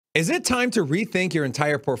Is it time to rethink your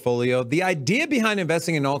entire portfolio? The idea behind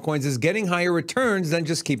investing in altcoins is getting higher returns than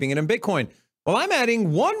just keeping it in Bitcoin. Well, I'm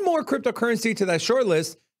adding one more cryptocurrency to that short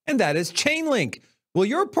list, and that is Chainlink. Will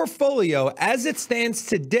your portfolio, as it stands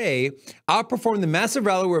today, outperform the massive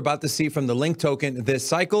rally we're about to see from the Link token this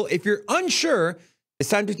cycle? If you're unsure, it's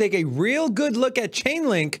time to take a real good look at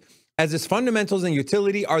Chainlink, as its fundamentals and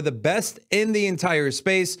utility are the best in the entire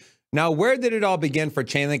space. Now, where did it all begin for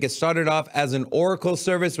Chainlink? It started off as an Oracle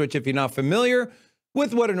service, which if you're not familiar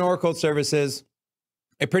with what an Oracle service is,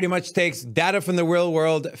 it pretty much takes data from the real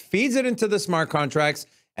world, feeds it into the smart contracts,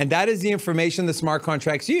 and that is the information the smart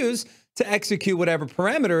contracts use to execute whatever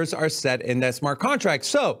parameters are set in that smart contract.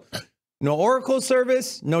 So, no Oracle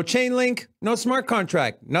service, no Chainlink, no smart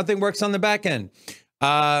contract. Nothing works on the back end.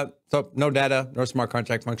 So no data, no smart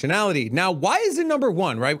contract functionality. Now, why is it number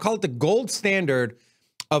one, right? We call it the gold standard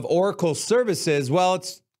of Oracle services. Well,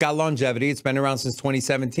 it's got longevity. It's been around since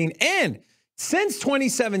 2017. And since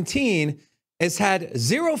 2017, it's had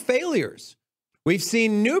zero failures. We've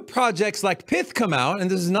seen new projects like Pith come out, and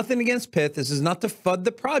this is nothing against Pith. This is not to FUD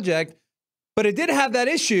the project, but it did have that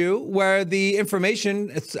issue where the information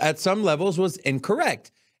at some levels was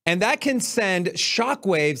incorrect. And that can send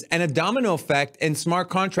shockwaves and a domino effect in smart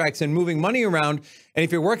contracts and moving money around. And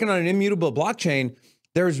if you're working on an immutable blockchain,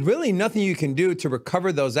 there's really nothing you can do to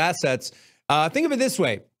recover those assets. Think of it this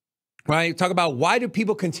way, right? Talk about why do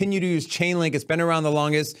people continue to use Chainlink? It's been around the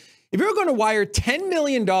longest. If you're going to wire $10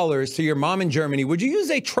 million to your mom in Germany, would you use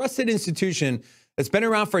a trusted institution that's been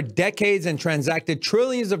around for decades and transacted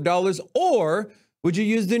trillions of dollars? Or would you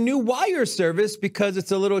use the new wire service because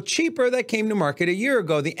it's a little cheaper that came to market a year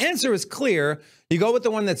ago? The answer is clear. You go with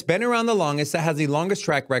the one that's been around the longest, that has the longest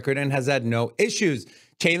track record and has had no issues.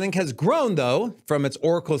 Chainlink has grown, though, from its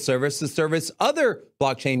Oracle service to service other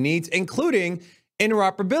blockchain needs, including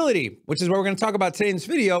interoperability, which is what we're going to talk about today in this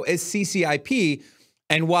video, is C.C.I.P,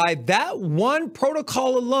 and why that one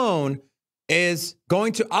protocol alone is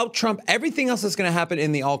going to out-trump everything else that's going to happen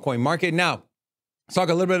in the altcoin market. Now, let's talk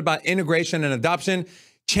a little bit about integration and adoption.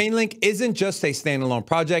 Chainlink isn't just a standalone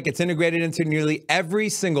project. It's integrated into nearly every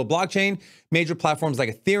single blockchain. Major platforms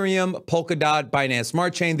like Ethereum, Polkadot, Binance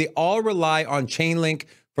Smart Chain, they all rely on Chainlink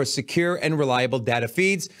for secure and reliable data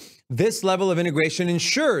feeds. This level of integration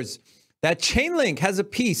ensures that Chainlink has a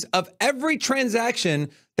piece of every transaction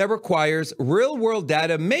that requires real-world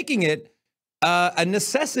data, making it a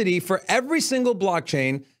necessity for every single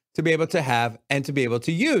blockchain to be able to have and to be able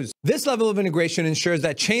to use. This level of integration ensures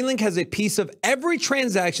that Chainlink has a piece of every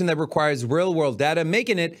transaction that requires real-world data,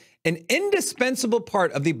 making it an indispensable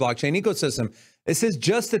part of the blockchain ecosystem. This is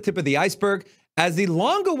just the tip of the iceberg, as the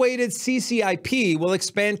long-awaited C.C.I.P will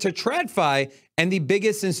expand to TradFi and the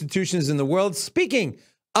biggest institutions in the world. Speaking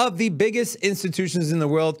of the biggest institutions in the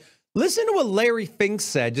world, listen to what Larry Fink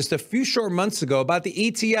said just a few short months ago about the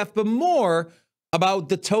ETF, but more about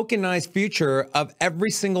the tokenized future of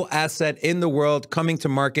every single asset in the world coming to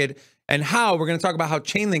market, and how we're going to talk about how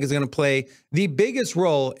Chainlink is going to play the biggest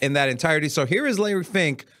role in that entirety. So here is Larry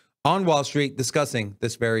Fink on Wall Street discussing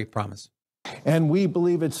this very promise. And we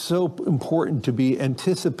believe it's so important to be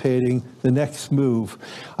anticipating the next move.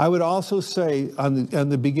 I would also say on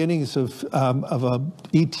the beginnings of a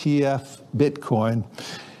ETF Bitcoin,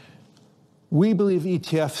 we believe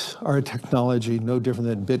ETFs are a technology no different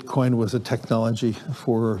than Bitcoin was a technology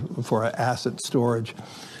for asset storage.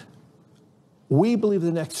 We believe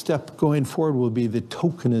the next step going forward will be the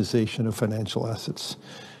tokenization of financial assets.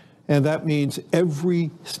 And that means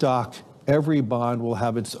every stock, every bond will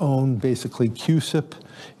have its own, basically, CUSIP.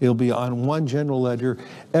 It'll be on one general ledger.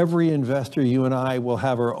 Every investor, you and I, will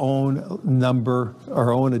have our own number,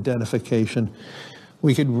 our own identification.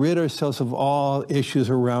 We could rid ourselves of all issues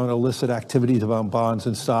around illicit activities about bonds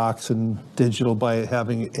and stocks and digital by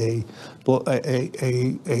having a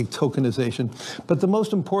tokenization. But the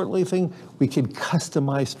most importantly thing, we can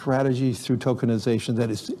customize strategies through tokenization that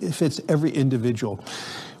fits every individual.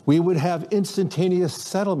 We would have instantaneous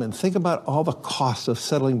settlement. Think about all the costs of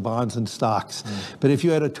settling bonds and stocks. But if you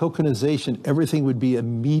had a tokenization, everything would be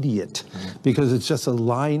immediate because it's just a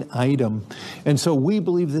line item. And so we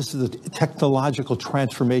believe this is a technological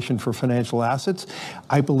transformation for financial assets.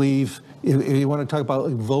 I believe if you want to talk about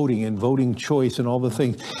voting and voting choice and all the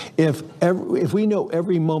things, if we know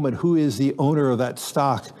every moment who is the owner of that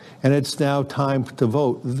stock and it's now time to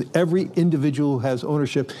vote, every individual who has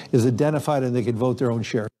ownership is identified and they can vote their own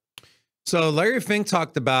share. So Larry Fink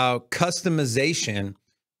talked about customization.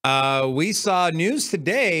 We saw news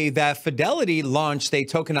today that Fidelity launched a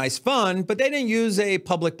tokenized fund, but they didn't use a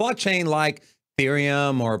public blockchain like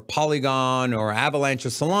Ethereum or Polygon or Avalanche or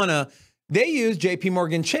Solana. they use JP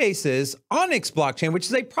Morgan Chase's Onyx blockchain, which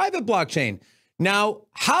is a private blockchain. Now,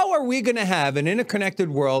 how are we going to have an interconnected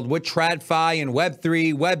world with TradFi and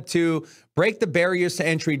Web3, Web2, break the barriers to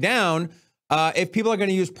entry down if people are going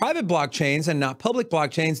to use private blockchains and not public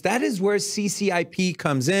blockchains? That is where C.C.I.P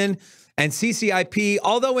comes in. And C.C.I.P,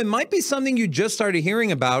 although it might be something you just started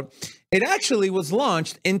hearing about, it actually was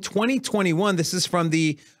launched in 2021. This is from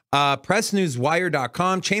the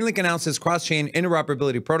pressnewswire.com. Chainlink announces cross-chain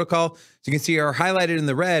interoperability protocol. So you can see are highlighted in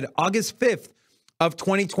the red, August 5th of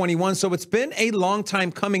 2021. So it's been a long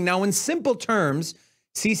time coming. Now, in simple terms,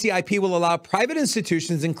 C.C.I.P will allow private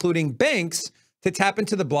institutions, including banks, to tap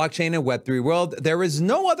into the blockchain and Web3 world. There is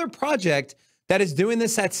no other project that is doing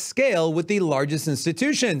this at scale with the largest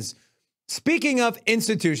institutions. Speaking of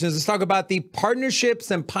institutions, let's talk about the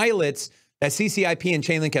partnerships and pilots that C.C.I.P and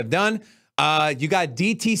Chainlink have done. You got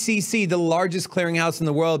DTCC, the largest clearinghouse in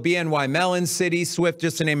the world, BNY Mellon, Citi, Swift,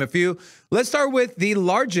 just to name a few. Let's start with the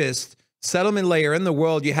largest settlement layer in the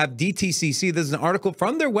world. You have DTCC. This is an article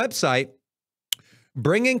from their website,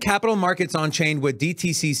 bringing capital markets on chain with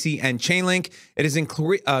DTCC and Chainlink. It is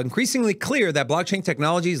increasingly clear that blockchain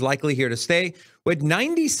technology is likely here to stay, with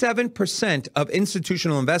 97% of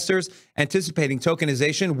institutional investors anticipating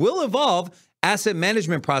tokenization will evolve asset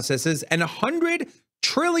management processes and $100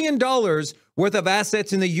 trillion worth of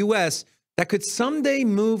assets in the US that could someday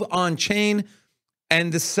move on chain.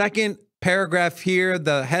 And the second paragraph here,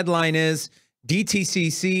 the headline is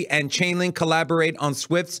DTCC and Chainlink collaborate on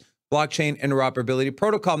Swift's blockchain interoperability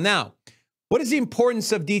protocol. Now, what is the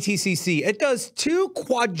importance of DTCC? It does $2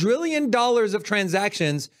 quadrillion of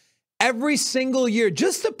transactions every single year.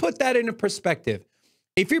 Just to put that into perspective,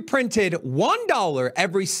 if you printed $1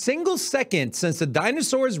 every single second since the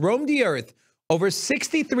dinosaurs roamed the earth over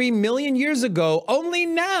 63 million years ago, only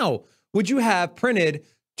now would you have printed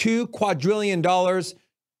 $2 quadrillion.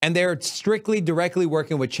 And they're strictly directly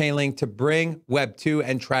working with Chainlink to bring Web2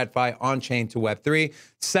 and TradFi on-chain to Web3.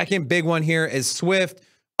 Second big one here is Swift.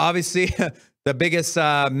 Obviously, the biggest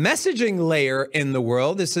messaging layer in the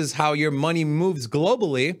world. This is how your money moves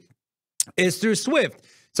globally, is through Swift.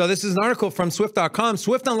 So this is an article from Swift.com.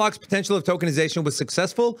 Swift unlocks potential of tokenization with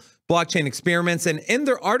successful blockchain experiments. And in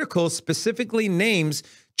their article specifically names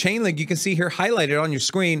Chainlink, you can see here highlighted on your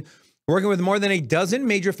screen, working with more than a dozen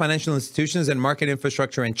major financial institutions and market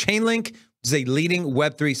infrastructure. And Chainlink is a leading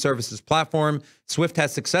Web3 services platform. Swift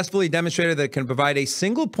has successfully demonstrated that it can provide a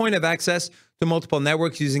single point of access to multiple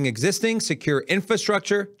networks using existing secure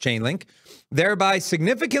infrastructure, Chainlink, thereby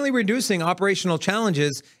significantly reducing operational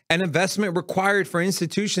challenges and investment required for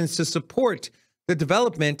institutions to support the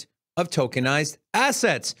development of tokenized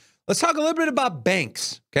assets. Let's talk a little bit about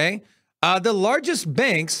banks, okay? The largest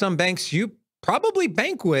banks, some banks you probably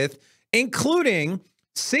bank with, including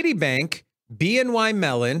Citibank, BNY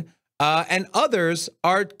Mellon, and others,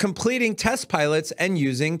 are completing test pilots and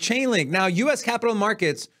using Chainlink. Now, U.S. capital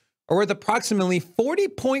markets are worth approximately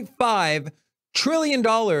 $40.5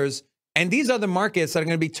 trillion, and these are the markets that are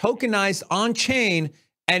going to be tokenized on-chain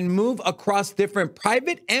and move across different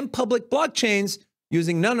private and public blockchains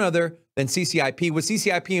using none other than C.C.I.P. With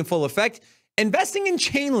C.C.I.P. in full effect, investing in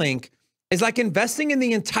Chainlink is like investing in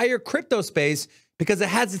the entire crypto space because it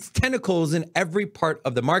has its tentacles in every part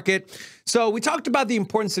of the market. So we talked about the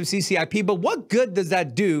importance of C.C.I.P., but what good does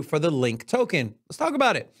that do for the Link token? Let's talk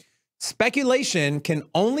about it. Speculation can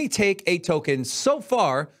only take a token so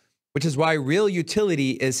far, which is why real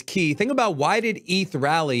utility is key. Think about, why did ETH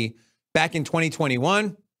rally back in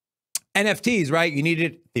 2021? NFTs, right? You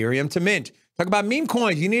needed Ethereum to mint. Talk about meme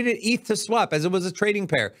coins. You needed ETH to swap as it was a trading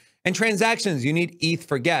pair. And transactions, you need ETH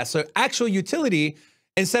for gas. So actual utility,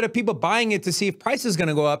 instead of people buying it to see if price is going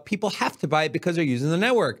to go up, people have to buy it because they're using the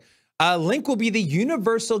network. Link will be the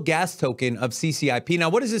universal gas token of C.C.I.P. Now,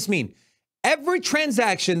 what does this mean? Every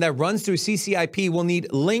transaction that runs through C.C.I.P. will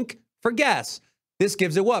need Link for gas. This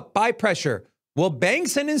gives it what? Buy pressure. Well,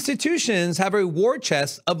 banks and institutions have a war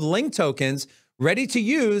chest of Link tokens ready to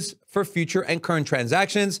use for future and current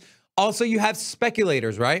transactions. Also, you have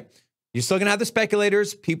speculators, right? You're still going to have the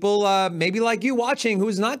speculators, people maybe like you watching,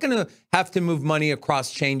 who's not going to have to move money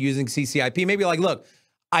across chain using C.C.I.P. Maybe like, look,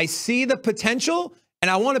 I see the potential and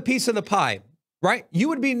I want a piece of the pie, right? You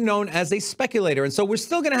would be known as a speculator. And so we're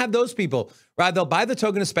still going to have those people, right? They'll buy the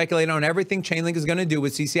token to speculate on everything Chainlink is going to do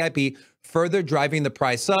with C.C.I.P., further driving the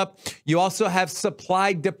price up. You also have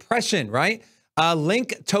supply depression, right?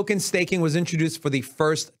 Link token staking was introduced for the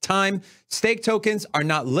first time. Stake tokens are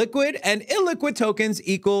not liquid, and illiquid tokens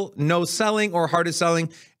equal no selling or hardest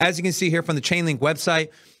selling. As you can see here from the Chainlink website,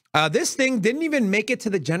 this thing didn't even make it to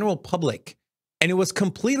the general public, and it was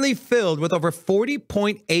completely filled with over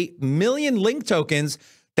 40.8 million Link tokens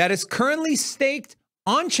that is currently staked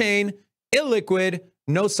on chain, illiquid,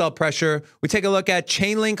 no sell pressure. We take a look at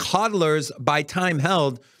Chainlink hodlers by time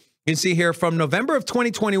held. You can see here from November of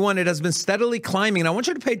 2021, it has been steadily climbing. And I want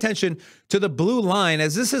you to pay attention to the blue line,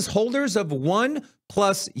 as this is holders of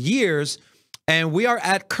 1+ years. And we are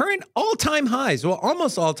at current all-time highs, well,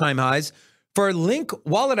 almost all-time highs for Link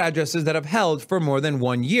wallet addresses that have held for more than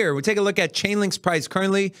 1 year. We take a look at Chainlink's price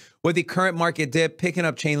currently with the current market dip, picking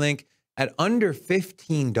up Chainlink at under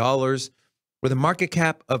 $15 with a market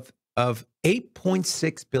cap of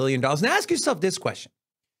 $8.6 billion. Now ask yourself this question.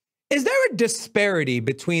 Is there a disparity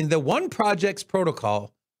between the one project's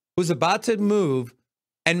protocol who's about to move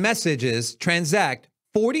and messages transact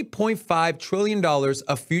 $40.5 trillion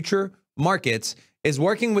of future markets, is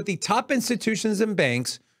working with the top institutions and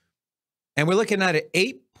banks, and we're looking at an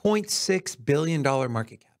 $8.6 billion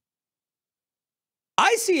market cap?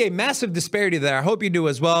 I see a massive disparity there. I hope you do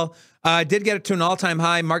as well. Did get it to an all-time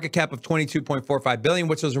high market cap of $22.45 billion,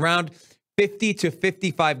 which was around $50 to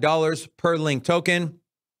 $55 per Link token.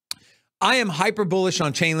 I am hyper bullish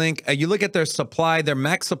on Chainlink. You look at their supply, their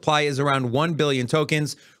max supply is around 1 billion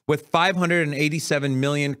tokens with 587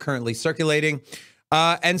 million currently circulating.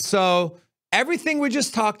 And so everything we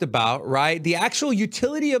just talked about, right? The actual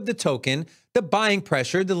utility of the token, the buying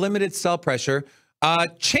pressure, the limited sell pressure,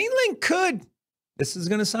 Chainlink could, this is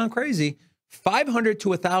going to sound crazy, $500 to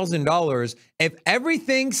 $1,000 if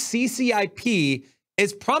everything C.C.I.P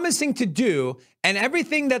is promising to do and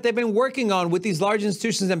everything that they've been working on with these large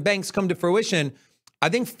institutions and banks come to fruition. I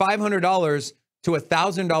think $500 to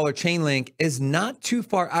 $1,000 Chainlink is not too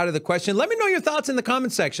far out of the question. Let me know your thoughts in the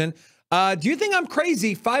comment section. Do you think I'm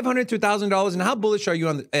crazy? $500 to $1,000, and how bullish are you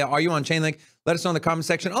on Chainlink? Let us know in the comment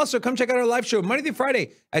section. Also, come check out our live show Monday through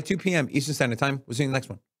Friday at 2 p.m. Eastern Standard Time. We'll see you in the next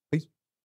one. Peace.